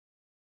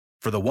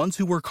For the ones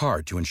who work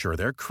hard to ensure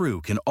their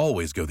crew can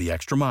always go the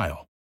extra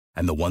mile,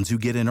 and the ones who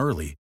get in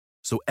early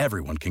so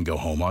everyone can go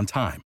home on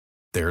time,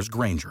 there's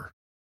Grainger,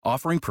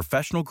 offering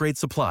professional-grade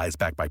supplies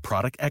backed by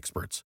product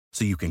experts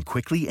so you can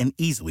quickly and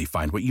easily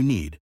find what you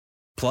need.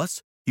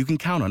 Plus, you can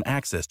count on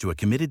access to a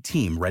committed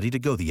team ready to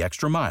go the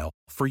extra mile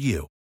for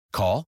you.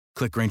 Call,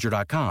 click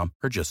Grainger.com,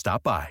 or just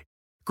stop by.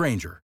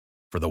 Grainger,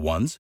 for the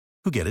ones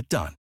who get it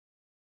done.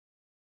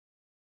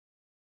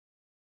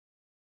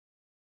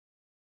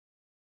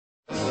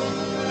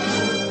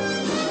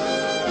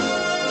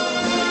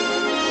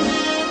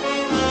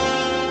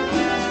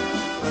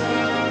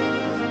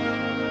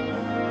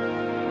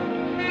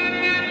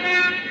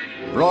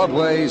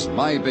 Broadway's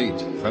My Beat,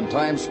 from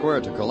Times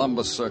Square to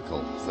Columbus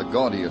Circle, the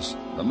gaudiest,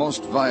 the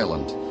most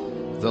violent,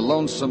 the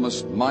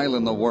lonesomest mile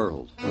in the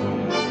world.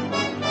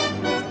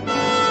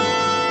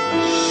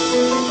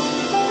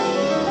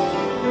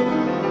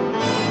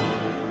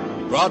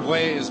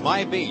 Broadway's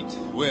My Beat,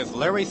 with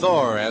Larry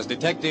Thor as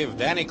Detective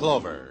Danny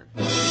Clover.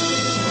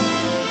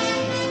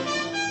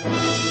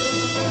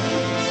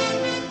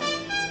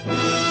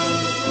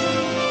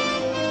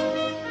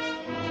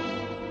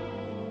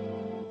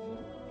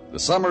 The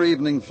summer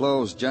evening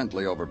flows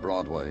gently over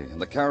Broadway, and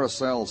the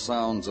carousel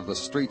sounds of the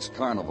street's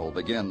carnival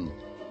begin.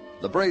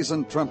 The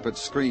brazen trumpet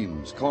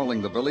screams,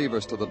 calling the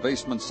believers to the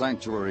basement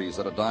sanctuaries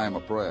at a dime a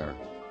prayer.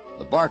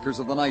 The barkers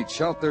of the night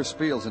shout their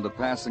spiels into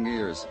passing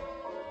ears,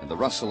 and the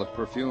rustle of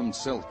perfumed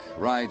silk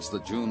rides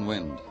the June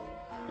wind.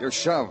 You're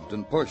shoved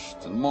and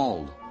pushed and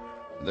mauled,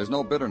 and there's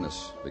no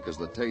bitterness because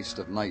the taste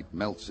of night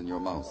melts in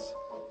your mouth.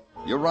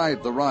 You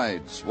ride the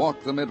rides,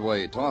 walk the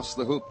midway, toss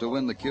the hoop to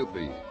win the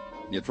Cupid.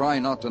 You try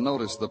not to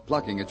notice the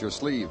plucking at your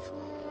sleeve,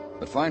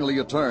 but finally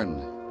you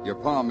turn. Your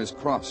palm is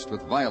crossed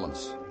with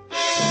violence.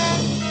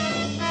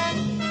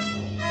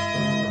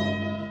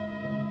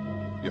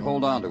 You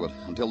hold on to it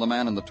until the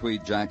man in the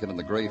tweed jacket and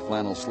the gray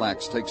flannel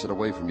slacks takes it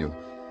away from you,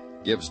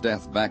 gives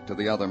death back to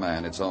the other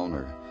man, its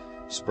owner,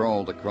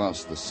 sprawled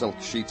across the silk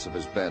sheets of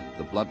his bed,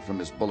 the blood from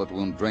his bullet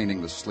wound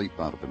draining the sleep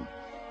out of him.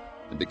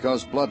 And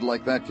because blood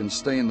like that can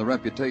stain the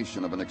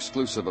reputation of an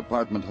exclusive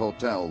apartment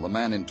hotel, the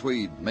man in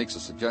tweed makes a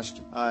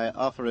suggestion. I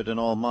offer it in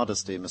all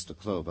modesty, Mr.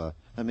 Clover.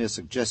 A mere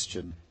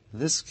suggestion.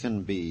 This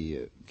can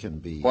be...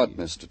 What,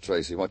 Mr.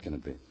 Tracy? What can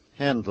it be?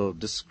 Handled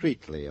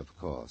discreetly, of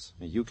course.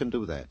 You can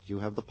do that. You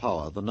have the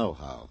power, the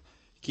know-how.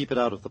 Keep it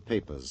out of the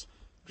papers.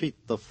 Treat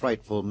the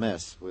frightful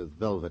mess with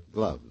velvet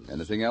gloves.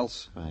 Anything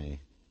else?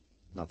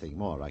 Nothing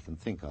more I can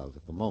think of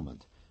at the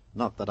moment.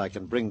 Not that I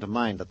can bring to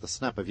mind at the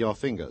snap of your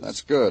fingers.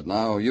 That's good.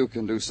 Now you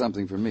can do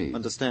something for me.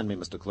 Understand me,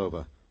 Mr.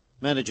 Clover.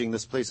 Managing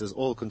this place is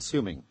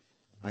all-consuming.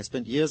 I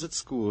spent years at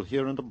school,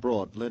 here and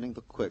abroad, learning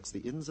the quirks,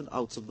 the ins and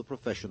outs of the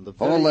profession,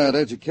 All that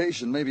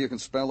education, maybe you can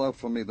spell out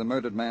for me the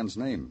murdered man's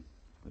name.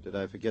 Did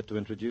I forget to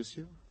introduce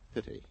you?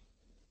 Pity.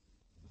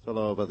 The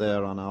fellow over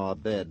there on our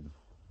bed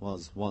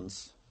was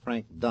once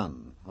Frank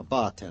Dunn, a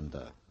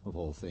bartender, of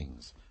all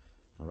things.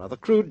 A rather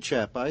crude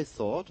chap, I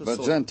thought.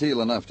 But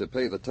genteel enough to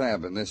pay the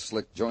tab in this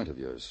slick joint of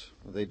yours.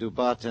 They do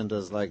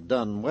bartenders like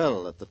Dunn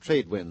well at the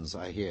trade winds,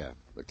 I hear.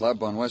 The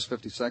club on West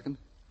 52nd?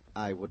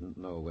 I wouldn't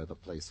know where the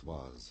place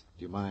was.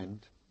 Do you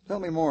mind? Tell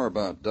me more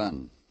about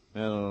Dunn.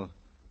 Well,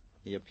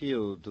 he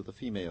appealed to the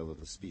female of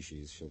the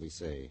species, shall we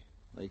say.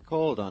 They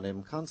called on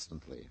him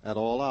constantly, at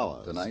all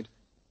hours. Tonight?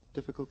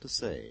 Difficult to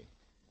say.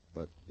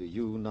 But do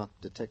you not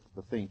detect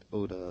the faint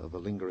odor of a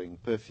lingering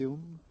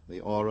perfume? The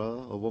aura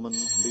a woman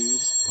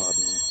leaves?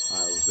 Pardon,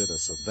 I'll rid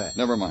us of that.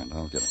 Never mind,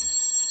 I'll get it.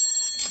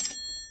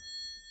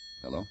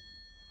 Hello?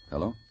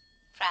 Hello?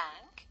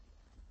 Frank?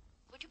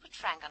 Would you put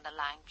Frank on the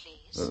line,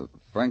 please?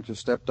 Frank just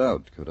stepped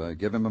out. Could I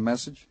give him a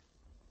message?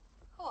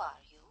 Who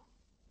are you?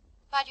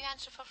 Why do you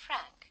answer for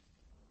Frank?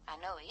 I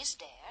know he's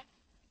there.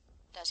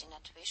 Does he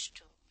not wish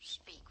to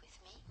speak with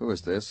me? Who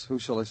is this? Who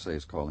shall I say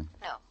is calling?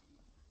 No,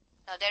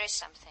 there is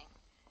something.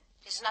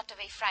 This is not the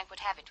way Frank would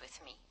have it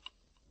with me.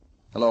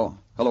 Hello?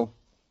 Hello?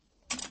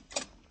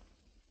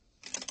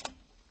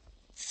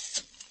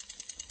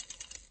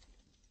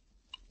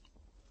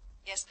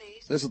 Yes,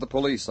 please? This is the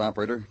police,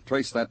 operator.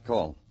 Trace that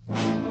call.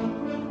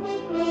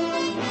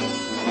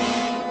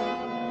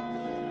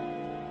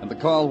 And the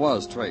call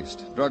was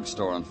traced.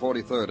 Drugstore on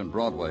 43rd and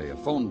Broadway. A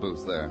phone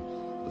booth there.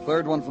 The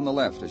third one from the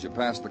left as you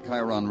pass the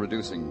Chiron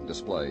reducing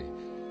display.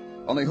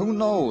 Only who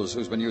knows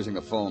who's been using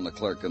the phone, the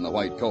clerk in the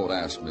white coat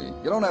asked me.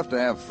 You don't have to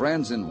have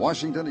friends in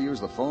Washington to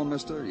use the phone,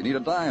 mister. You need a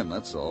dime,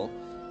 that's all.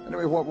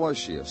 Anyway, what was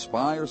she, a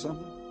spy or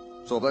something?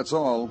 So if that's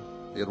all,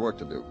 he had work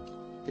to do.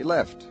 He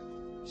left.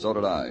 So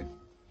did I.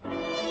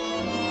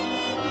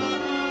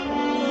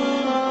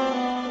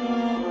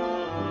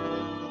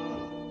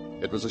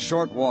 It was a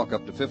short walk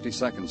up to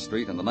 52nd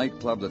Street and the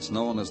nightclub that's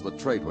known as the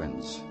Trade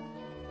Winds.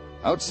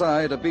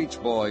 Outside, a beach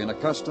boy in a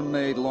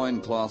custom-made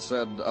loincloth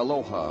said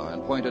aloha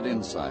and pointed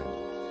inside.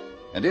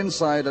 And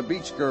inside, a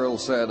beach girl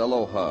said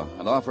aloha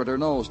and offered her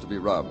nose to be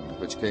rubbed,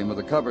 which came with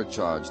a cover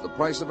charge, the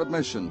price of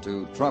admission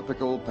to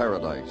tropical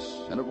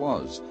paradise. And it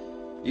was.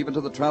 Even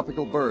to the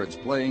tropical birds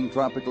playing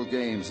tropical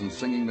games and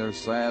singing their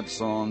sad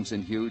songs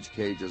in huge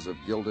cages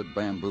of gilded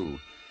bamboo.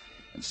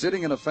 And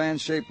sitting in a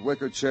fan-shaped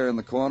wicker chair in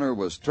the corner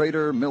was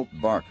Trader Milt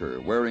Barker,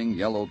 wearing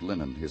yellowed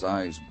linen, his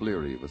eyes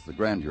bleary with the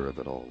grandeur of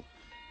it all,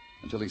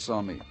 until he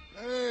saw me.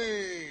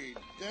 Hey,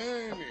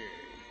 Danny.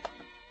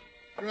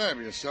 Grab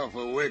yourself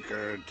a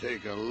wicker and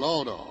take a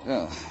load off.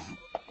 Yeah.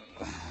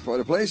 Quite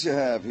a place you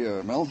have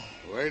here, Milt.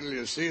 Wait till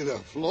you see the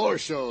floor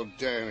show,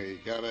 Danny.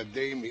 Got a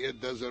dame here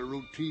does a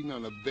routine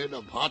on a bed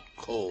of hot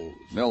coals.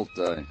 Milt,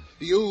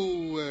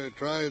 You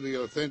try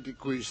the authentic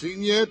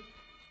cuisine yet?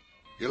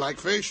 You like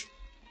fish?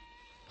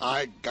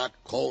 I got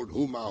cold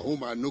huma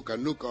huma nuka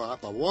nuka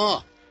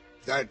apawa.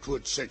 That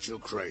would set you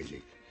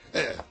crazy.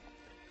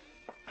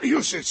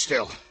 You sit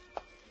still.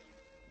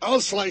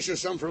 I'll slice you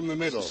some from the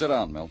middle. Sit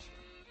down, Milt.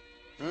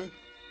 Huh?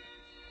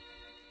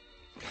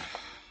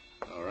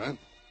 All right.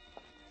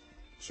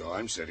 So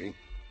I'm sitting,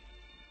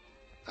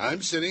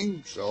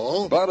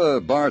 so... About a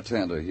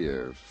bartender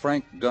here,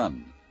 Frank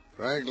Dunn.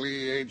 Frankly,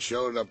 he ain't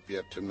showed up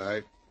yet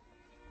tonight.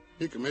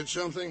 He commit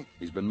something?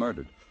 He's been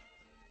murdered.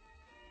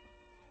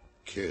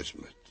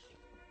 Kismet.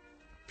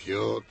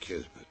 Pure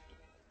kismet.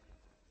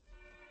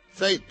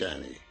 Fate,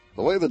 Danny.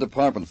 The way the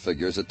department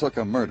figures, it took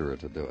a murderer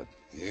to do it.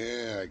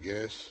 Yeah, I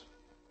guess.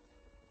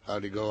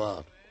 How'd he go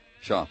out?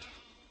 Shot.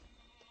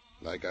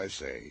 Like I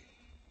say,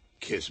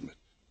 kismet.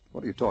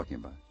 What are you talking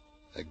about?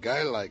 A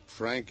guy like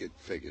Frank, it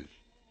figures.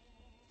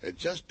 It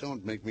just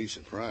don't make me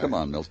surprised. Come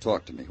on, Milt,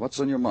 talk to me. What's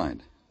on your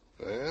mind?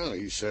 Well,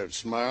 he served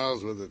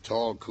smiles with the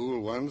tall, cool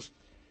ones.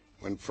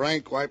 When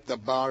Frank wiped the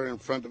bar in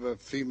front of her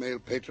female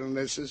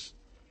patronesses,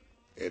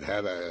 it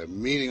had a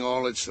meaning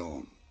all its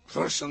own.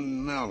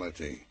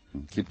 Personality.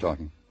 Keep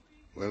talking.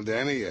 Well,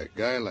 Danny, a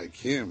guy like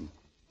him...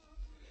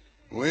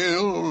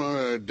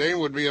 Well, Dane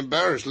would be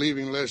embarrassed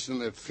leaving less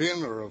than a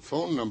fin or a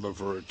phone number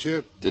for a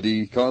tip. Did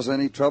he cause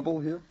any trouble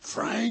here?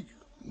 Frank?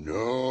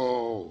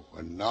 No,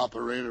 an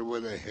operator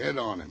with a head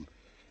on him.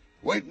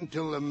 Wait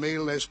until the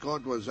male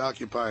escort was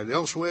occupied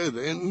elsewhere,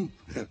 then...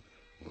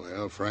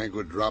 Well, Frank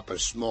would drop a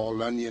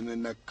small onion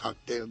in a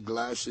cocktail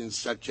glass in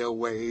such a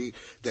way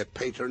that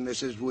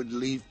patronesses would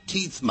leave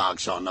teeth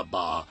marks on the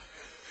bar.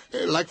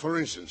 Like, for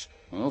instance...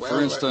 Well,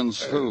 for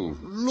instance, who?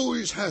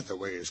 Louise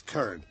Hathaway is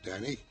current,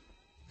 Danny.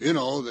 You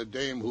know, the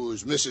dame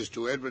who's Mrs.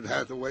 to Edward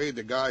Hathaway,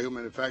 the guy who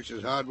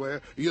manufactures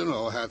hardware. You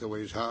know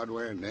Hathaway's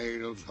hardware,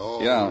 nails,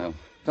 hose. Yeah,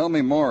 tell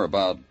me more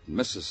about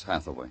Mrs.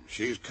 Hathaway.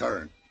 She's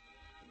current.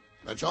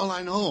 That's all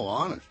I know,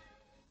 honest.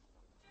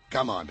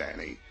 Come on,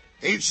 Danny.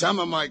 Eat some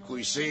of my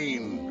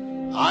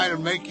cuisine. I'll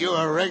make you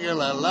a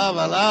regular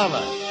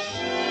lava.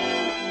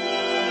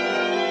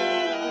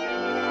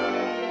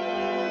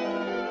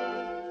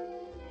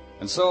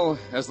 And so,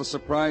 as the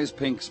surprise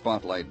pink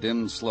spotlight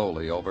dimmed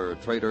slowly over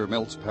Trader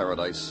Milt's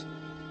paradise,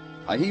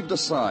 I heaved a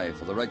sigh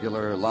for the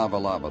regular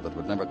lava that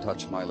would never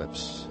touch my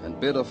lips, and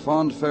bid a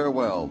fond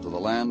farewell to the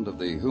land of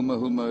the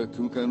Huma Huma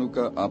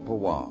Kukanuka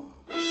Apawa.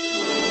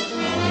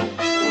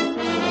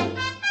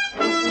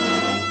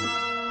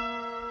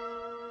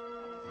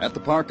 At the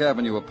Park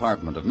Avenue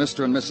apartment of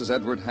Mr. and Mrs.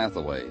 Edward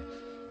Hathaway,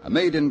 a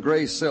maid in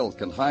gray silk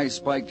and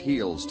high-spiked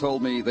heels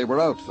told me they were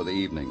out for the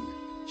evening.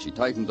 She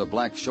tightened a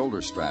black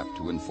shoulder strap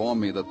to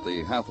inform me that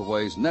the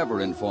Hathaways never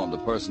informed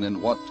a person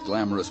in what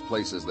glamorous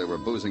places they were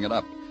boozing it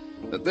up,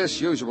 that this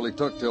usually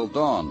took till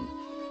dawn.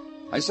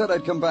 I said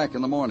I'd come back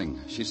in the morning.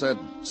 She said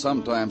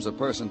sometimes a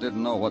person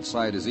didn't know what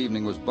side his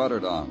evening was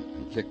buttered on,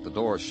 and kicked the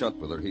door shut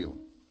with her heel.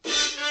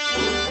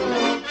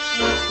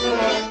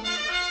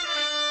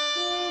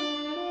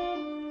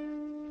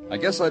 I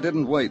guess I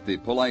didn't wait the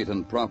polite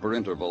and proper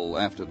interval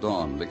after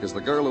dawn, because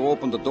the girl who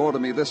opened the door to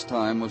me this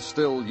time was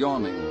still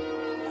yawning.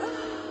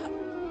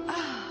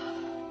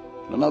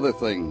 Another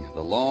thing,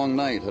 the long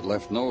night had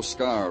left no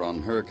scar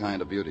on her kind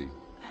of beauty.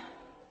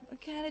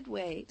 Can't it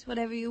wait?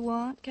 Whatever you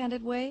want, can't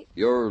it wait?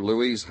 You're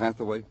Louise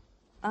Hathaway?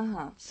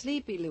 Uh-huh.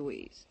 Sleepy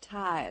Louise.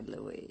 Tired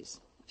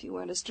Louise. If you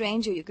weren't a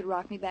stranger, you could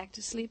rock me back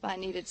to sleep. I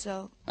need it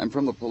so. I'm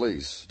from the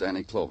police,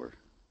 Danny Clover.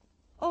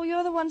 Oh,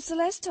 you're the one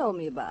Celeste told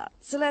me about.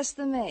 Celeste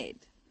the maid.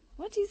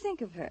 What do you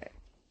think of her?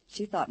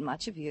 She thought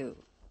much of you.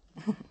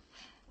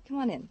 Come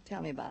on in.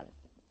 Tell me about it.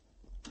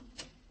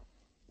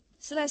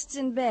 Celeste's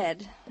in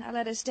bed. I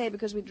let her stay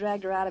because we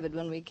dragged her out of it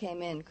when we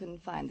came in.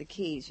 Couldn't find the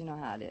keys. You know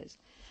how it is.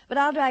 But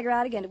I'll drag her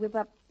out again to whip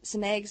up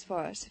some eggs for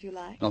us, if you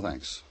like. No,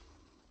 thanks.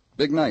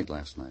 Big night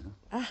last night,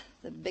 huh? Ah,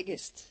 the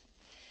biggest.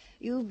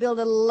 You build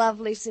a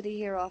lovely city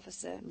here,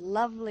 officer.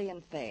 Lovely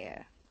and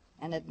fair.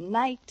 And at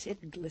night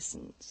it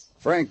glistens.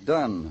 Frank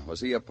Dunn,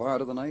 was he a part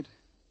of the night?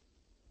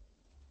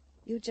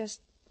 You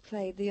just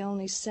played the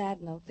only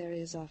sad note there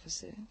is,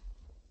 officer.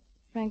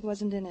 Frank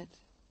wasn't in it.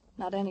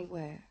 Not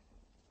anywhere.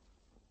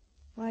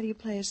 Why do you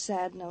play a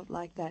sad note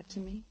like that to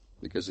me?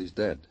 Because he's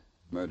dead.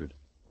 Murdered.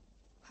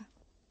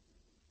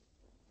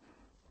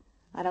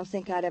 I don't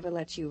think I'd ever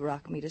let you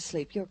rock me to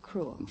sleep. You're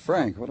cruel. And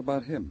Frank, what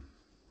about him?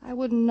 I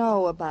wouldn't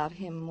know about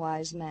him,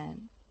 wise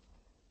man.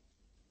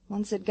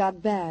 Once it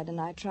got bad, and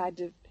I tried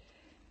to...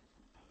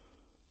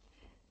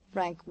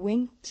 Frank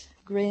winked,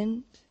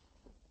 grinned,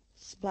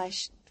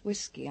 splashed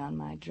whiskey on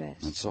my dress.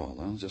 That's all,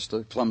 huh? Just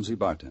a clumsy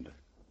bartender.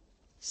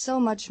 So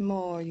much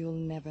more you'll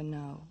never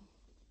know.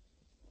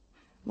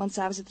 Once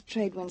I was at the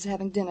Trade Winds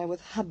having dinner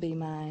with hubby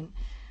mine,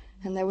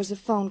 and there was a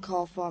phone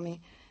call for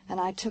me, and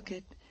I took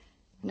it,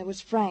 and it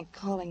was Frank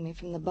calling me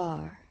from the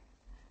bar.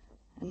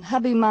 And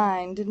hubby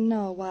mine didn't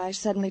know why I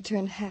suddenly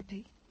turned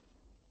happy.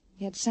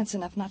 He had sense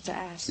enough not to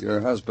ask.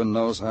 Your husband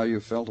knows how you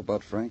felt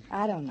about Frank?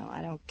 I don't know.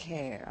 I don't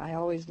care. I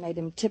always made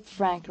him tip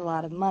Frank a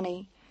lot of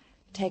money,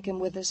 take him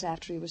with us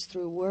after he was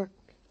through work.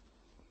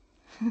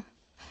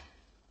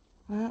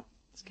 Well,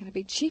 it's going to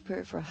be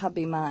cheaper for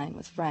hubby mine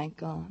with Frank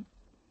gone.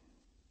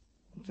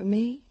 And for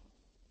me,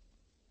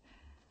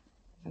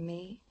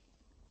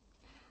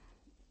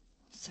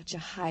 such a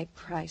high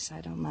price,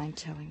 I don't mind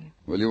telling you.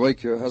 Will you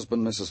wake your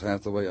husband, Mrs.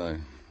 Hathaway? I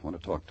want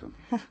to talk to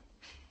him.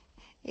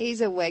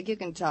 He's awake. You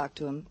can talk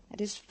to him at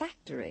his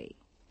factory.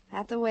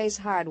 Hathaway's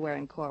Hardware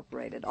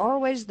Incorporated.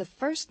 Always the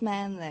first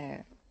man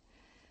there.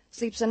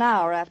 Sleeps an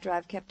hour after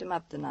I've kept him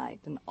up the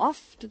night. And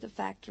off to the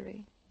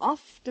factory.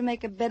 Off to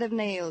make a bed of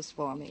nails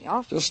for me.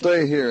 Just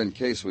stay here in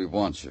case we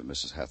want you,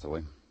 Mrs.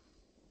 Hathaway.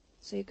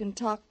 So you can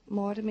talk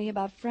more to me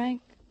about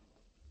Frank?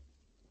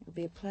 It'll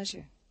be a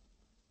pleasure.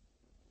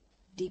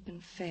 Deep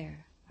and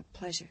fair. A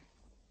pleasure.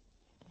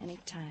 Any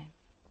time.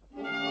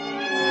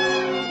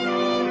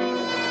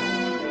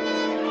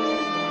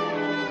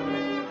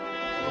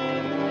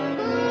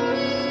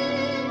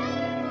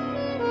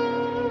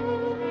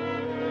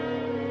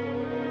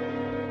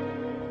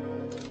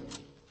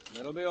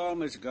 That'll be all,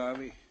 Miss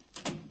Garvey.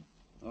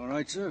 All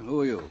right, sir.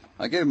 Who are you?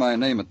 I gave my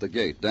name at the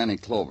gate, Danny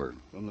Clover.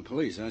 From the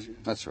police, aren't you?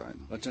 That's right.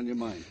 What's on your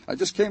mind? I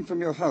just came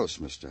from your house,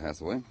 Mr.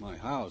 Hathaway. My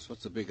house?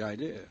 What's the big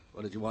idea?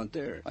 What did you want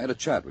there? I had a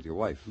chat with your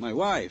wife. My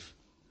wife?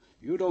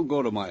 You don't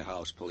go to my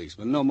house,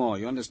 policeman. No more.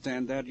 You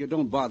understand that? You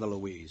don't bother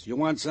Louise. You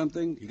want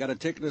something? You got a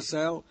ticket to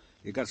sell?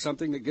 You got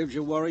something that gives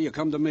you worry? You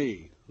come to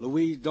me.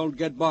 Louise don't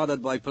get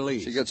bothered by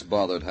police. She gets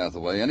bothered,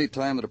 Hathaway, any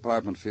time the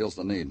department feels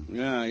the need.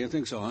 Yeah, you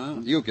think so, huh?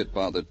 You get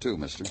bothered, too,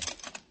 mister.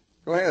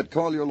 Go ahead,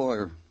 call your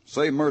lawyer.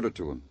 Say murder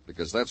to him,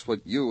 because that's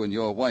what you and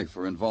your wife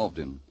are involved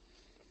in.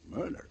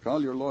 Murder?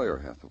 Call your lawyer,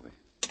 Hathaway.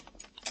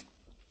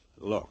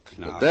 Look,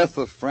 now... The death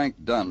of Frank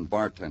Dunn,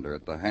 bartender,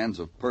 at the hands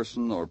of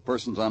person or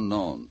persons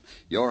unknown.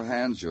 Your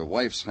hands, your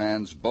wife's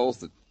hands,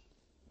 both...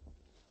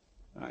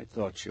 I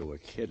thought you were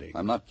kidding.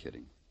 I'm not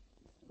kidding.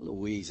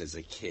 Louise is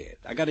a kid.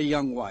 I got a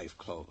young wife,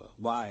 Clover.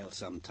 Wild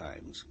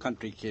sometimes.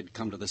 Country kid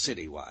come to the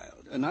city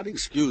wild. And not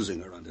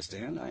excusing her,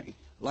 understand? I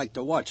like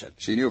to watch it.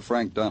 She knew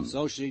Frank Dunn.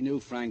 So she knew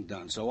Frank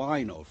Dunn. So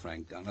I know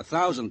Frank Dunn.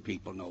 1,000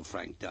 people know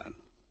Frank Dunn.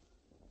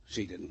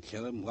 She didn't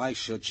kill him. Why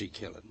should she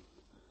kill him?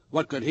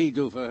 What could he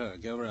do for her?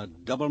 Give her a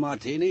double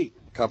martini?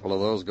 A couple of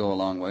those go a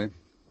long way.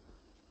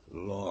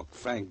 Look,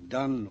 Frank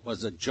Dunn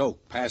was a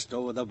joke passed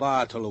over the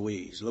bar to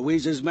Louise.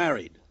 Louise is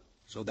married.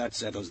 So that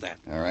settles that.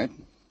 All right.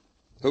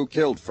 Who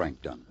killed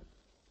Frank Dunn?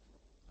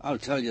 I'll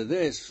tell you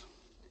this.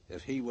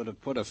 If he would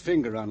have put a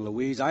finger on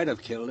Louise, I'd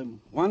have killed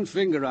him. One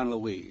finger on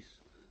Louise.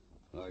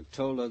 I've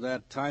told her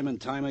that time and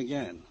time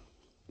again.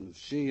 And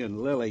she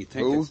and Lily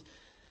think Who? it's...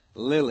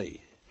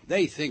 Lily.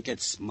 They think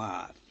it's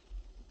smart.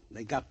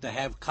 They got to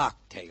have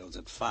cocktails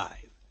at 5.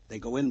 They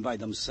go in by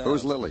themselves.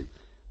 Who's Lily?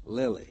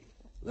 Lily.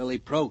 Lily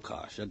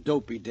Prokosh, a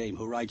dopey dame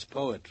who writes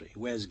poetry,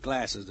 wears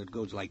glasses that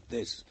goes like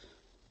this.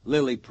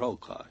 Lily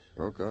Prokosh.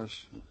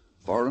 Prokosh?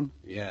 Foreign?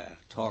 Yeah,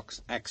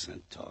 talks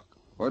accent talk.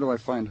 Where do I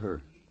find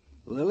her?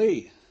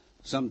 Lily.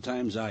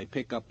 Sometimes I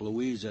pick up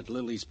Louise at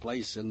Lily's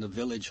place in the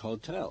village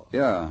hotel.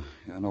 Yeah,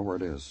 I know where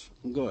it is.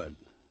 Good.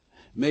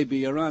 Maybe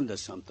you're onto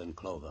something,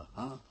 Clover,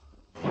 huh?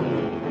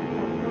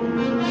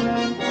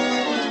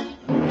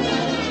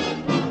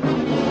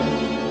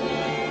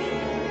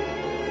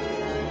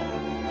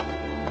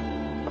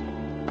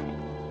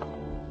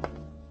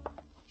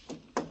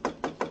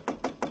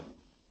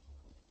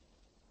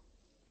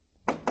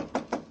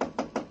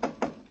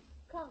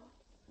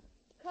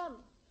 Come,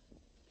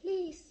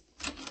 please.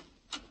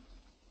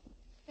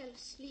 Fell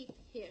asleep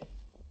here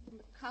on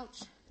the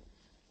couch.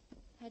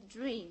 I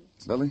dreamed.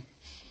 Lily?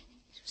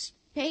 It was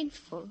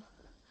painful.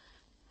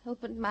 I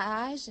opened my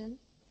eyes and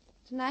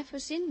the knife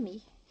was in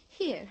me.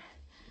 Here.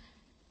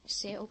 I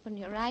say, open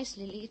your eyes,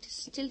 Lily. It is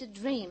still a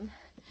dream.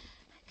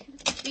 I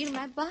cannot feel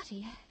my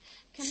body.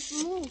 I cannot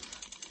move.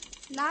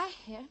 Lie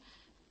here.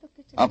 Look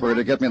at the Operator,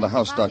 knife get me in the my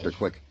house body. doctor,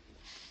 quick.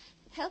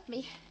 Help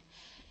me.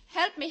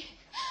 Help me.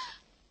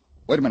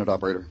 Wait a minute,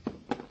 operator.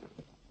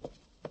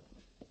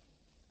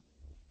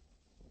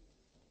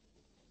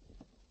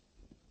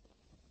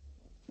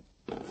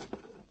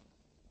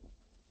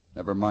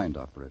 Never mind,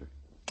 operator.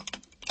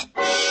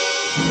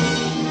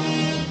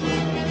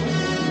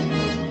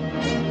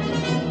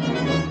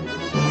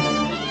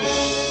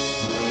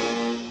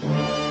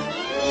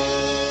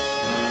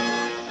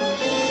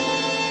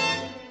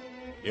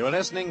 You're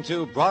listening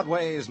to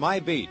Broadway's My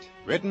Beat,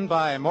 written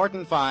by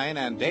Morton Fine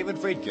and David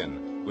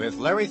Friedkin, with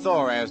Larry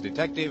Thor as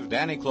Detective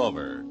Danny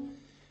Clover.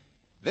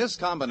 This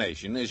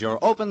combination is your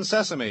open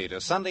sesame to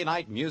Sunday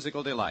night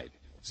musical delight.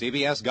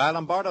 CBS Guy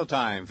Lombardo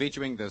Time,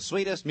 featuring the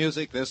sweetest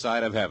music this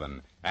side of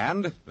heaven,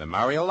 and the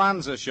Mario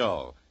Lanza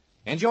Show.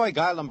 Enjoy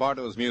Guy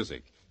Lombardo's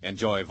music.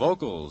 Enjoy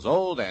vocals,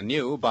 old and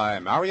new, by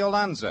Mario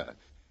Lanza.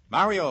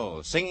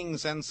 Mario, singing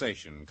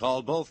sensation,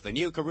 called both the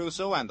new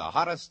Caruso and the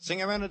hottest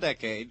singer in a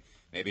decade,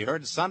 may be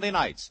heard Sunday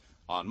nights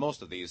on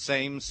most of these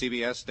same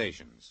CBS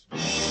stations.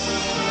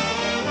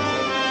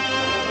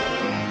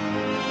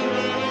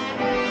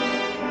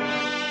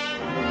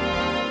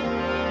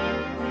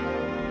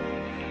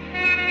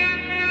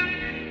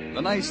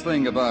 The nice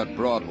thing about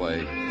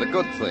Broadway, the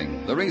good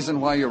thing, the reason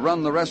why you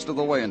run the rest of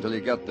the way until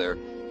you get there,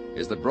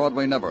 is that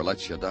Broadway never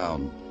lets you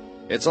down.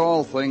 It's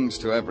all things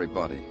to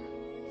everybody.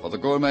 For the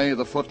gourmet,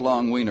 the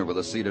foot-long wiener with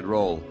a seated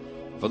roll.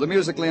 For the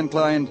musically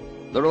inclined,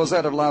 the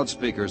rosette of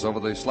loudspeakers over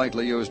the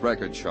slightly used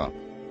record shop.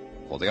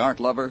 For the art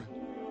lover,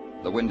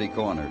 the windy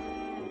corner.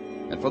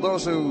 And for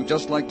those who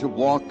just like to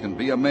walk and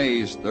be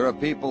amazed, there are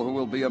people who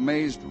will be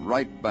amazed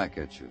right back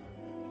at you.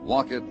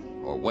 Walk it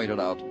or wait it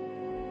out.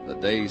 The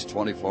day's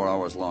 24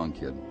 hours long,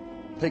 kid.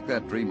 Take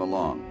that dream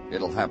along.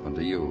 It'll happen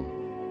to you,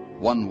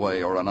 one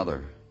way or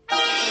another.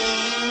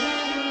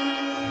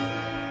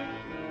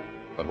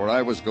 But where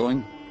I was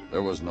going,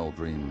 there was no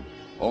dream.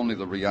 Only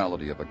the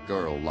reality of a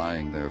girl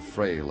lying there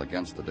frail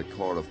against the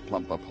decor of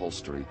plump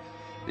upholstery,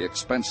 the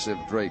expensive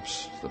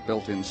drapes, the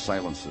built-in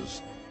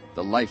silences,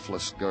 the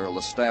lifeless girl,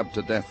 the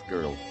stabbed-to-death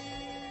girl.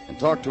 And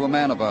talk to a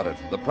man about it,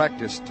 the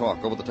practice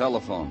talk over the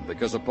telephone,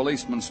 because a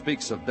policeman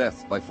speaks of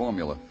death by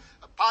formula.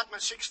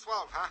 Apartment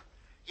 612, huh?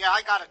 Yeah,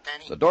 I got it,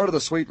 Danny. The door to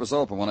the suite was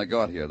open when I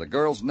got here. The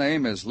girl's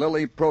name is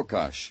Lily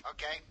Prokosh.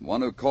 Okay.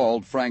 One who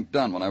called Frank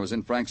Dunn when I was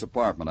in Frank's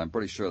apartment. I'm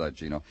pretty sure of that,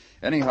 Gino.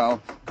 Anyhow,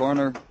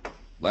 coroner,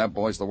 lab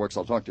boys, the works.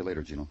 I'll talk to you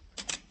later, Gino.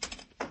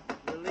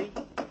 Lily?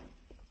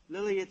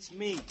 Lily, it's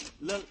me.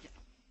 Lily.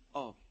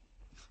 Oh.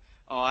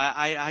 Oh,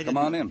 I didn't... Come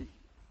on in.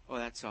 Oh,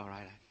 that's all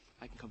right.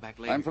 I can come back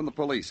later. I'm from the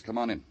police. Come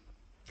on in.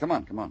 Come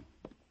on.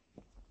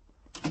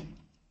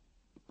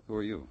 Who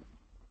are you?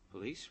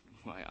 Police?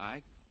 Why,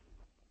 I...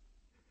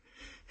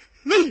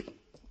 Lily!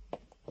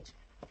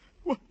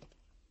 What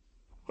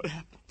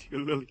happened to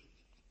you, Lily?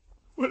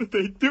 What did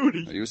they do to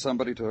you? Are you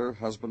somebody to her,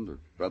 husband or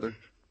brother?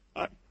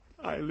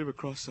 I live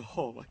across the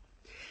hall.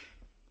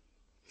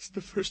 It's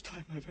the first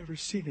time I've ever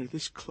seen her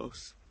this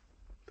close.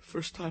 The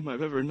first time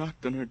I've ever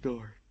knocked on her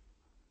door.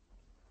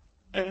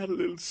 I had a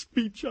little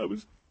speech. I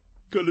was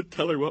going to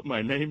tell her what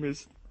my name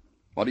is.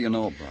 What do you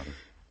know about her?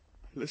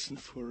 I listened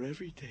for her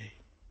every day.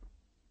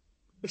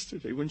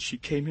 Yesterday when she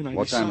came in, I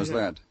What time was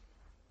that?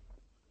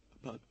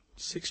 About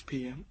 6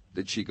 p.m.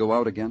 Did she go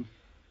out again?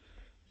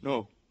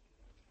 No.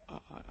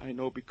 I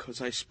know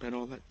because I spent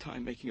all that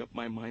time making up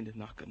my mind to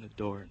knock on the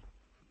door and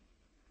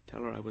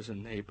tell her I was a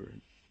neighbor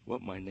and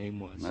what my name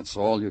was. And that's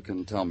all you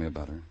can tell me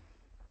about her?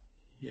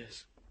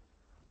 Yes.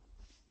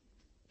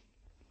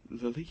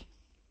 Lily?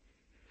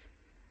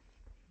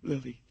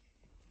 Lily,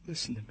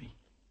 listen to me.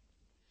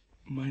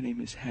 My name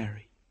is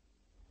Harry.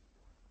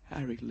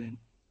 Harry Lynn.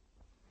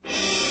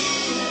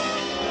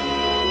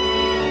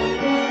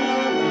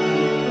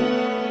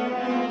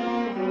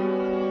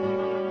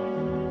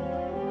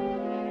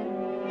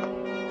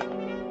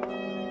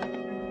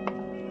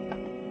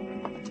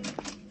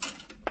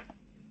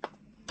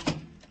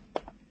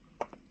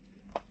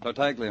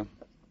 Tartaglia.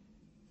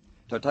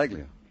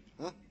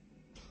 Huh?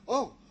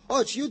 Oh,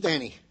 it's you,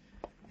 Danny.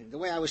 The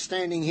way I was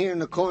standing here in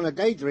the corner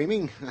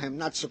daydreaming, I'm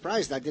not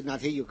surprised I did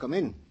not hear you come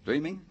in.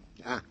 Dreaming?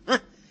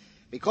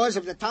 Because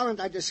of the talent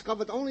I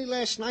discovered only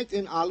last night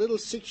in our little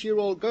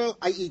 6-year-old girl,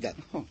 Aida.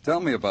 Oh,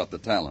 tell me about the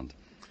talent.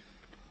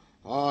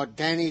 Oh,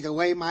 Danny, the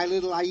way my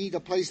little Aida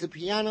plays the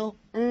piano.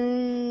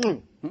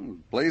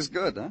 Plays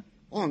good, huh?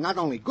 Oh, not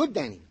only good,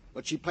 Danny,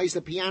 but she plays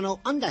the piano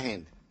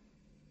underhand.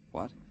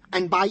 What?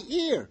 And by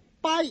ear.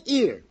 By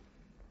ear.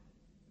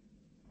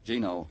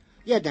 Gino.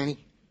 Yeah,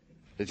 Danny.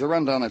 Did you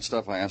run down that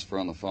stuff I asked for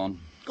on the phone?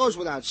 Goes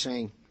without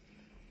saying.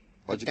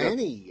 What'd you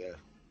Danny, get?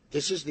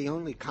 This is the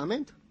only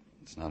comment?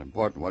 It's not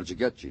important. What did you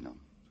get, Gino?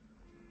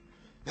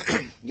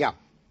 Yeah.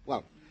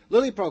 Well,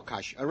 Lily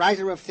Prokosh, a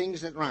writer of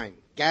things that rhyme,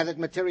 gathered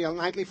material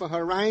nightly for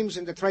her rhymes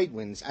in the trade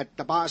winds at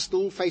the bar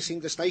stool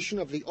facing the station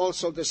of the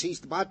also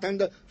deceased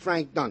bartender,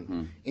 Frank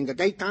Dunn. In the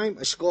daytime,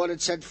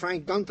 escorted said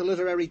Frank Dunn to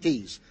literary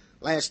teas.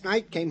 Last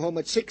night, came home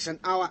at 6,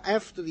 an hour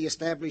after the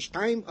established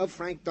time of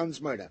Frank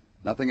Dunn's murder.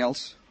 Nothing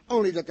else?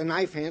 Only that the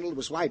knife handle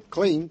was wiped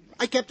clean.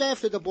 I kept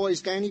after the boys,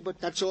 Danny, but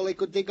that's all they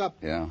could dig up.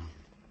 Yeah.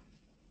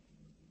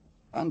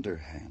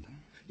 Underhand, huh?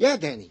 Yeah,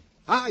 Danny.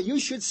 You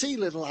should see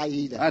little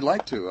Aida. I'd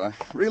like to. I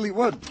really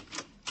would.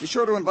 Be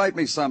sure to invite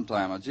me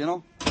sometime,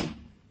 Gino.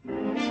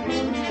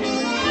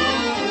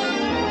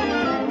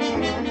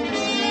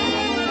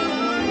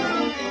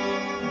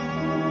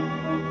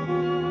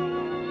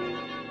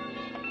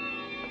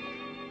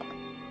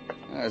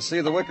 I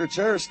see the wicker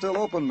chair is still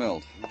open,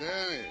 Milt.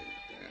 Danny,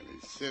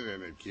 sit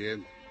in it,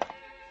 kid.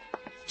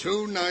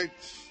 2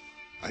 nights,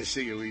 I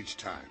see you each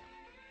time.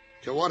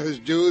 To what is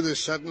due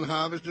this sudden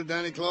harvest of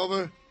Danny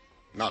Clover?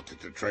 Not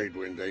that the trade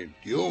wind ain't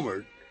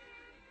humored,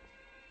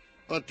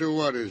 but to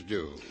what is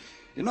due.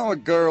 You know a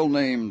girl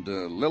named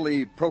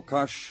Lily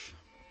Prokosh?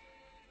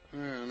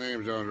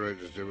 Names don't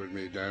register with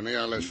me, Danny,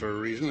 unless for a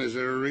reason. Is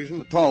there a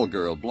reason? A tall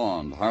girl,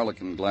 blonde,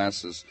 harlequin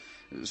glasses.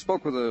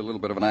 Spoke with a little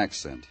bit of an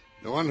accent.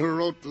 The one who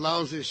wrote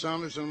lousy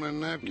sonnets on my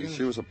napkin?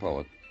 She was a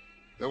poet.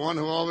 The one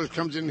who always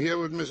comes in here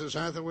with Mrs.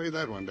 Hathaway?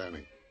 That one,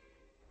 Danny.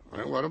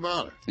 Well, what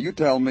about her? You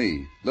tell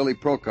me. Lily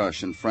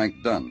Prokosh and Frank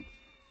Dunn.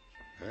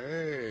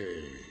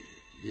 Hey,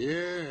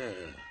 yeah.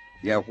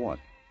 Yeah, what?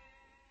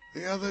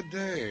 The other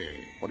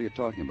day. What are you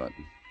talking about?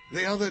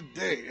 The other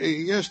day,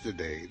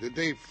 yesterday, the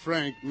day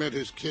Frank met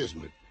his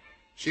kismet.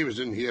 She was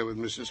in here with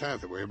Mrs.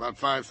 Hathaway about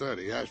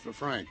 5:30. Asked for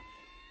Frank.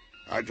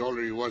 I told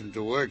her he wasn't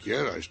to work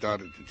yet. I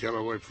started to tell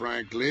her where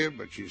Frank lived,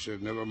 but she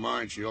said never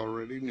mind, she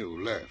already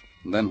knew. Left.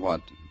 And then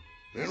what?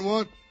 Then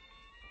what?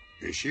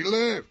 She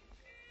left.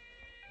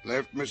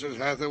 Left Mrs.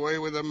 Hathaway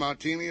with a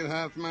martini at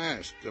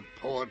half-mast. The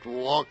poet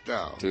walked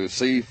out. To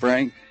see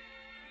Frank?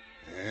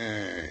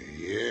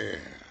 Yeah.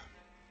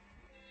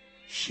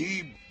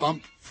 She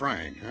bumped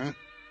Frank, huh?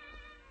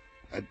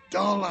 A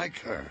doll like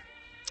her.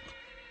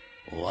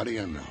 What do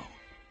you know?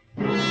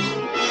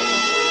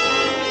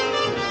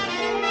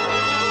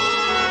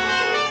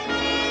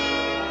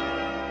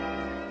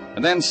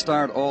 And then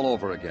start all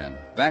over again.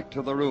 Back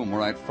to the room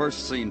where I'd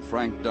first seen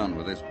Frank Dunn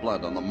with his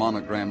blood on the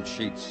monogrammed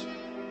sheets.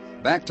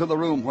 Back to the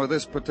room where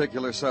this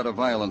particular set of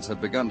violence had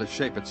begun to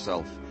shape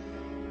itself.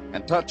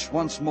 And touch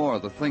once more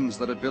the things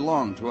that had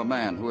belonged to a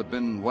man who had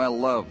been well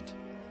loved.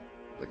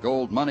 The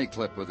gold money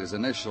clip with his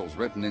initials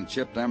written in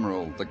chipped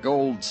emerald, the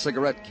gold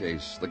cigarette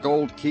case, the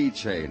gold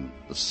keychain,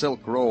 the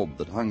silk robe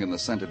that hung in the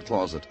scented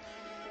closet.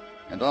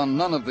 And on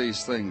none of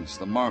these things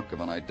the mark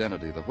of an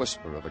identity, the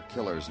whisper of a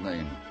killer's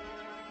name.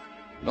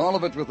 And all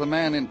of it with the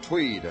man in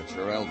tweed at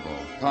your elbow,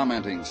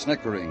 commenting,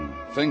 snickering,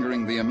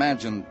 fingering the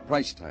imagined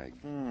price tag.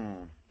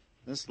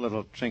 This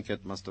little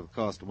trinket must have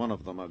cost one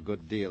of them a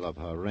good deal of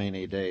her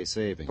rainy day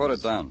savings. Put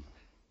it down.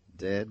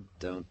 Dead,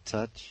 don't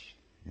touch.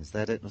 Is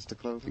that it, Mr.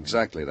 Clover?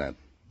 Exactly that.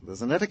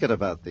 There's an etiquette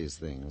about these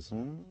things,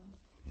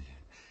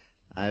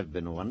 I've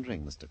been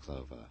wondering, Mr.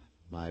 Clover.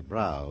 My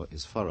brow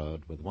is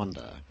furrowed with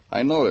wonder.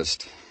 I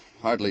noticed.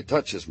 Hardly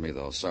touches me,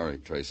 though. Sorry,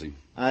 Tracy.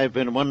 I've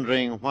been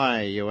wondering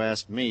why you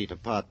asked me to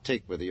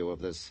partake with you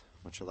of this,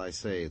 what shall I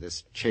say,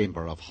 this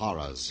chamber of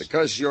horrors.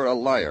 Because you're a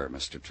liar,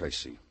 Mr.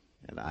 Tracy.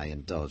 And I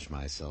indulge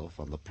myself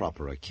on the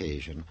proper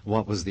occasion.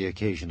 What was the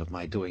occasion of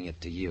my doing it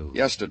to you?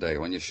 Yesterday,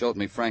 when you showed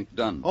me Frank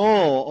Dunn.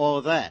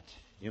 Oh, that.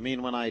 You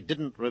mean when I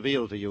didn't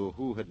reveal to you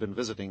who had been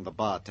visiting the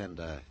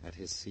bartender at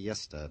his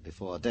siesta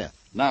before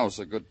death? Now's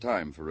a good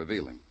time for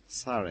revealing.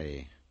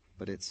 Sorry,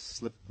 but it's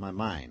slipped my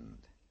mind.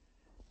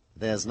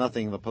 There's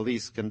nothing the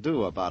police can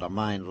do about a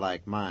mind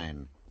like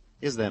mine.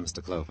 Is there,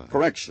 Mr. Clover?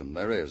 Correction,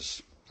 there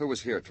is. Who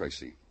was here,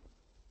 Tracy?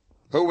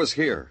 Who was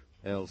here?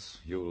 Else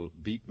you'll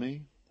beat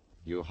me?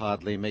 You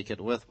hardly make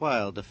it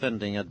worthwhile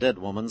defending a dead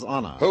woman's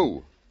honor.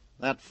 Who?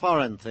 That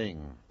foreign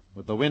thing,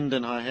 with the wind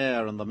in her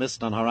hair and the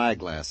mist on her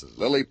eyeglasses.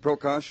 Lily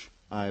Prokosh?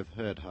 I've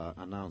heard her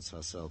announce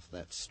herself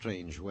that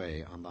strange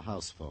way on the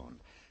house phone.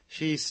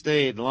 She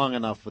stayed long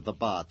enough with the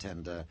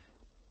bartender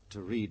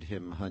to read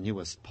him her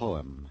newest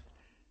poem.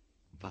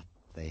 But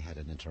they had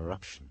an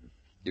interruption.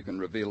 You can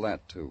reveal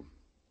that, too.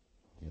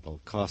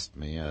 It'll cost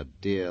me a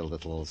dear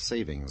little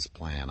savings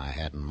plan I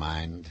had in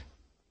mind.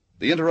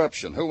 The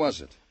interruption, who was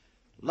it?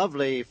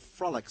 Lovely,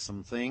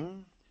 frolicsome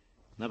thing.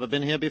 Never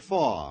been here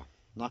before.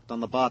 Knocked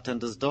on the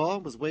bartender's door,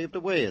 was waved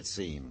away, it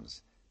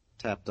seems.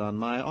 Tapped on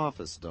my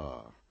office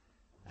door.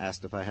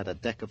 Asked if I had a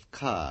deck of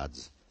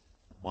cards.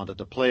 Wanted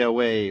to play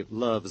away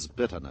love's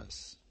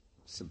bitterness.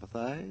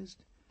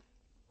 Sympathized.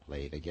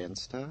 Played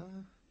against her.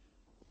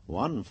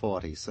 Won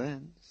 40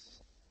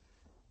 cents.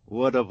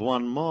 Would have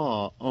won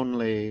more,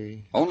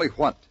 only... Only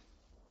what?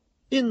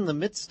 In the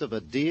midst of a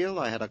deal,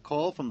 I had a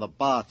call from the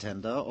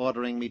bartender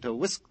ordering me to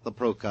whisk the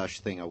Prokosh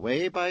thing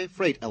away by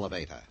freight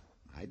elevator.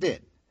 I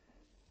did.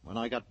 When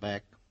I got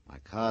back, my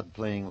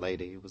card-playing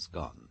lady was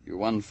gone. You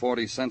won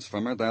 40 cents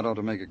from her. That ought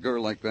to make a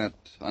girl like that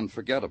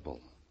unforgettable.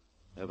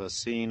 Ever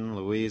seen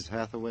Louise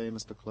Hathaway,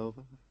 Mr.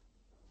 Clover?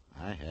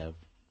 I have,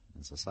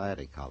 in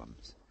society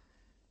columns.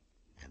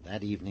 And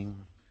that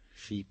evening,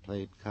 she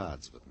played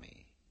cards with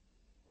me.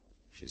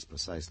 She's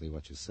precisely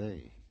what you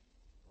say.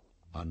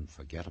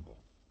 Unforgettable.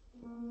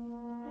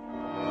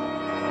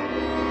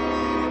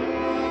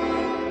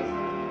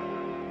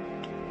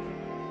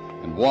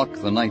 And walk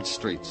the night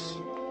streets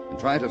and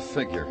try to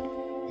figure,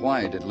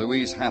 why did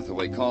Louise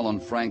Hathaway call on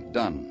Frank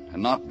Dunn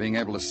and, not being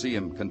able to see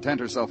him,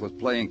 content herself with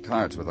playing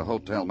cards with a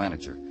hotel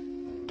manager?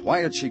 Why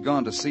had she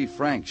gone to see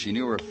Frank? She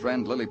knew her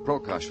friend Lily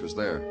Prokosh was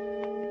there.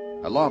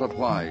 A lot of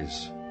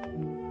whys.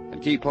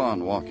 And keep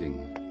on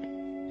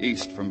walking,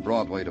 east from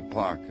Broadway to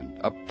Park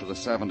and up to the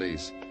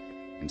 70s,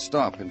 and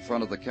stop in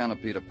front of the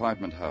canopied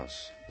apartment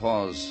house,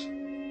 pause,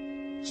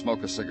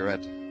 smoke a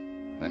cigarette,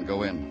 then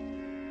go in,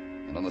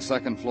 and on the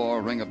second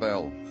floor ring a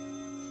bell.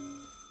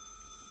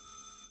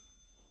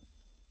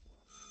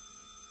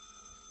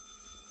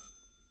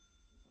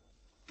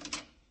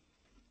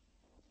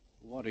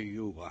 What do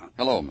you want?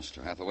 Hello,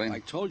 Mr. Hathaway. I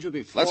told you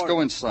before... Let's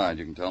go inside.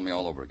 You can tell me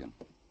all over again.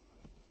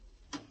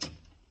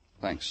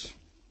 Thanks.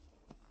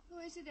 Who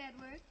is it,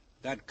 Edward?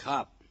 That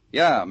cop.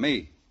 Yeah,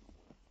 me.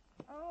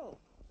 Oh,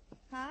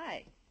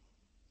 hi.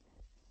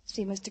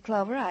 See, Mr.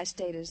 Clover, I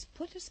stayed as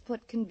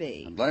put can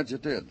be. I'm glad you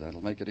did.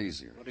 That'll make it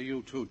easier. What are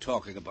you two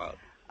talking about?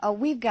 Oh,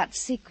 we've got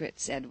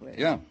secrets, Edward.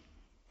 Yeah.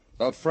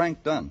 About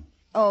Frank Dunn.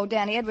 Oh,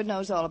 Danny, Edward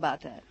knows all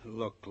about that.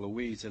 Look,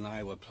 Louise and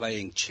I were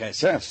playing chess.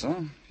 Chess,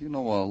 huh? You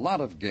know a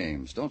lot of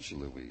games, don't you,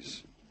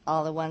 Louise?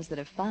 All the ones that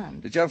are fun.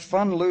 Did you have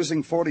fun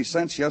losing 40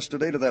 cents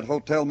yesterday to that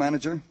hotel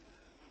manager?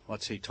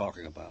 What's he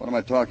talking about? What am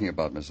I talking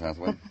about, Miss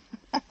Hathaway?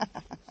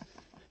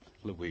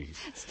 Louise.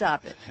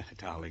 Stop it.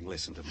 Darling,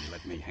 listen to me.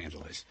 Let me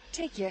handle this.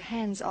 Take your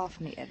hands off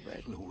me,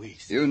 Edward.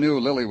 Louise. You knew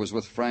Lily was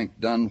with Frank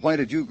Dunn. Why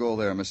did you go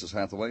there, Mrs.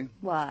 Hathaway?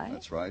 Why?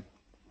 That's right.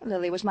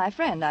 Lily was my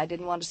friend. I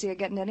didn't want to see her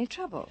get in any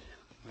trouble.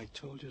 I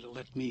told you to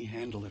let me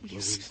handle it,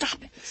 Louise.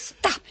 Stop it.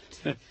 Stop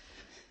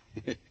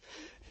it.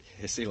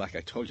 You see, like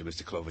I told you,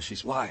 Mr. Clover,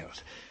 she's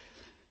wild.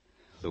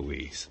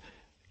 Louise,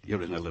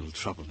 you're in a little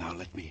trouble now.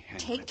 Let me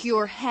handle it. Take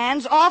your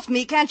hands off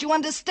me. Can't you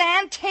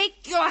understand?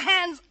 Take your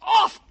hands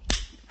off.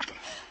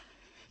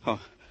 Oh,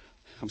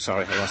 I'm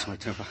sorry. I lost my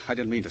temper. I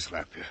didn't mean to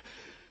slap you.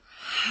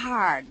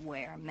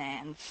 Hardware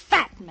man,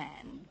 fat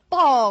man,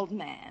 bald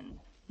man,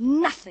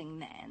 nothing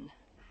man.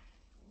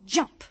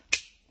 Jump.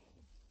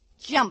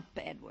 Jump,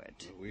 Edward.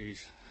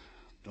 Louise,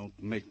 don't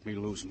make me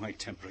lose my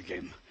temper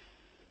again.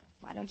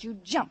 Why don't you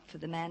jump for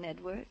the man,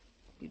 Edward?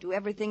 You do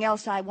everything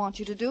else I want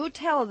you to do.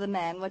 Tell the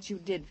man what you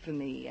did for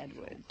me,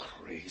 Edward.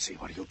 Crazy.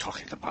 What are you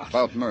talking about?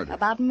 About murder.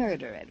 About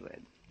murder,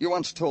 Edward. You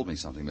once told me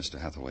something, Mr.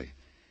 Hathaway.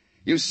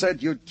 You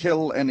said you'd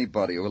kill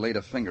anybody who laid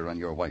a finger on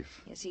your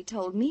wife. Yes, he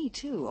told me,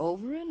 too,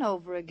 over and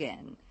over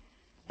again.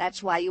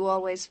 That's why you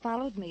always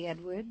followed me,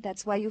 Edward.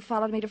 That's why you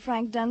followed me to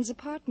Frank Dunn's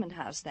apartment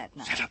house that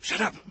night.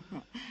 Shut up.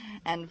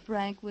 And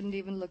Frank wouldn't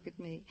even look at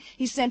me.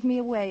 He sent me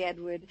away,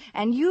 Edward.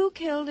 And you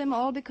killed him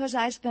all because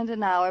I spent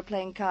an hour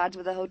playing cards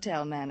with a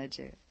hotel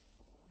manager.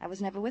 I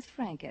was never with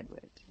Frank,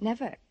 Edward.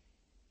 Never.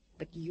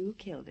 But you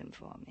killed him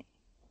for me.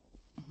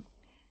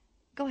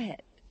 Go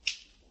ahead.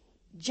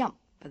 Jump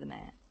for the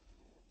man.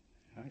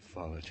 I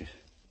followed you.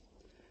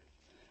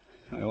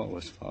 I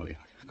always follow you.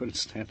 I couldn't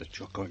stand it.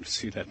 You're going to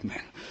see that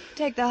man.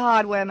 Take the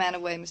hardware man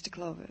away, Mr.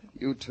 Clover.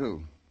 You,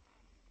 too.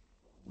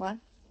 What?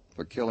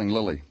 For killing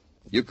Lily.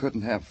 You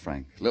couldn't have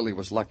Frank. Lily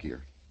was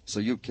luckier. So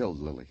you killed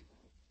Lily.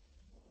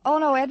 Oh,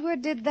 no,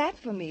 Edward did that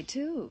for me,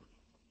 too.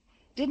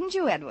 Didn't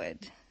you, Edward?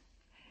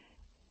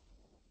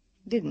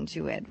 Didn't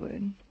you,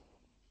 Edward?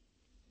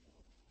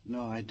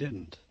 No, I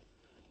didn't.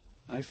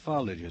 I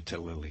followed you to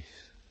Lily's.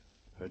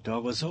 Her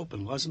door was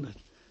open, wasn't it?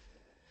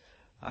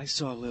 I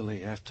saw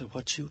Lily after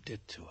what you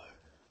did to her.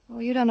 Oh,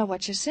 you don't know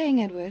what you're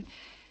saying, Edward.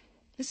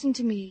 Listen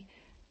to me.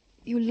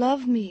 You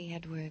love me,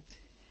 Edward.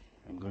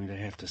 I'm going to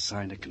have to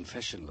sign a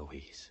confession,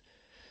 Louise.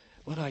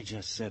 What I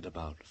just said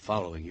about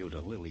following you to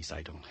Lily's,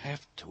 I don't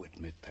have to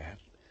admit that.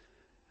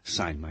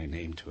 Sign my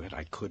name to it.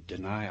 I could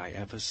deny I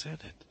ever said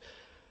it.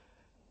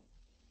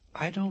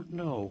 I don't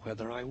know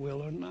whether I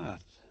will or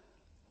not.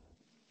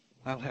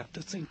 I'll have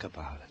to think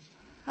about it.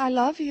 I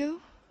love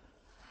you.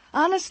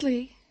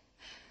 Honestly.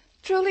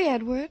 Truly,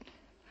 Edward.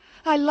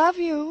 I love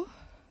you.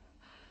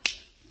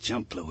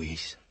 Jump,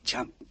 Louise.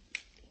 Jump.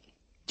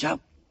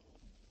 Jump.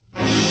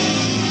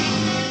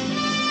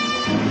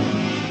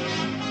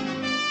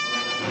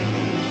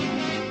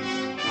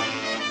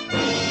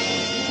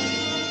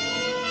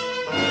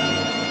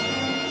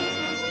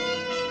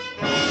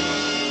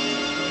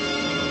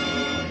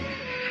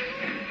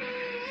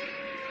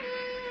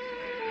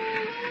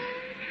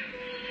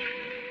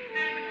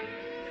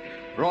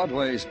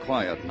 Broadway's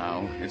quiet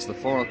now. It's the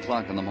 4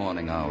 o'clock in the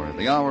morning hour,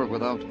 the hour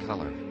without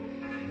color.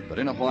 But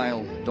in a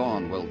while,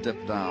 dawn will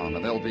dip down,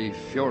 and there'll be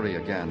fury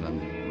again,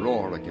 and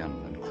roar again,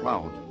 and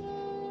crowd.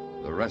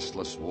 The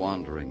restless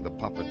wandering, the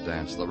puppet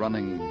dance, the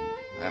running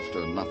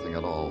after nothing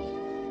at all.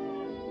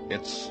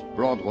 It's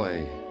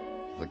Broadway,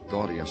 the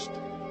gaudiest,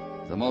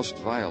 the most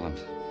violent,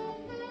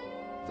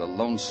 the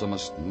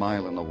lonesomest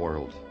mile in the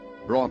world.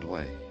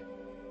 Broadway,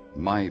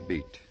 my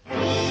beat.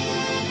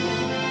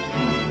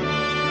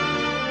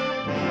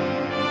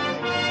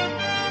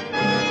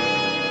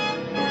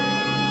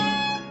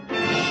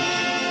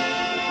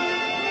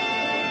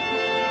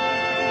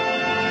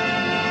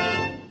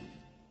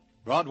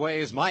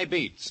 Broadway's My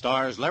Beat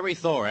stars Larry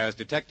Thor as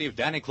Detective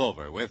Danny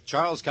Clover, with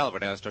Charles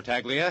Calvert as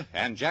Tartaglia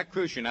and Jack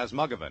Crucian as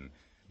Muggavan.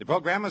 The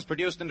program was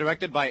produced and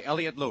directed by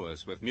Elliott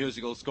Lewis, with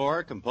musical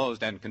score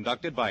composed and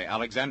conducted by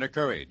Alexander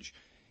Courage.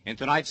 In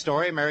tonight's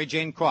story, Mary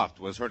Jane Croft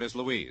was heard as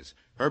Louise,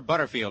 Herb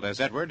Butterfield as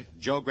Edward,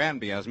 Joe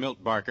Granby as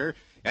Milt Barker,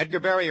 Edgar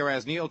Barrier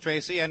as Neil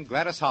Tracy, and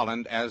Gladys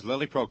Holland as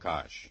Lily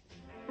Prokosh.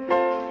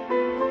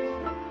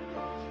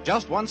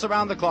 Just once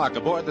around the clock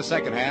aboard the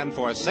second hand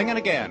for Singin'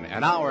 Again,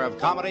 an hour of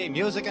comedy,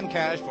 music, and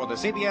cash for the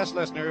CBS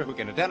listener who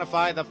can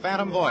identify the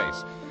phantom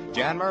voice.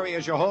 Jan Murray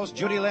is your host.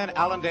 Judy Lynn,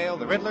 Allendale,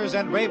 the Riddlers,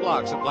 and Ray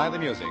Block supply the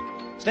music.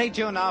 Stay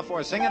tuned now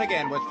for Singin'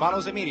 Again, which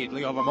follows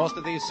immediately over most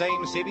of these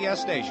same CBS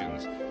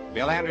stations.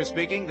 Bill Anders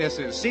speaking. This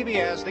is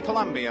CBS, the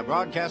Columbia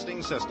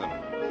Broadcasting System.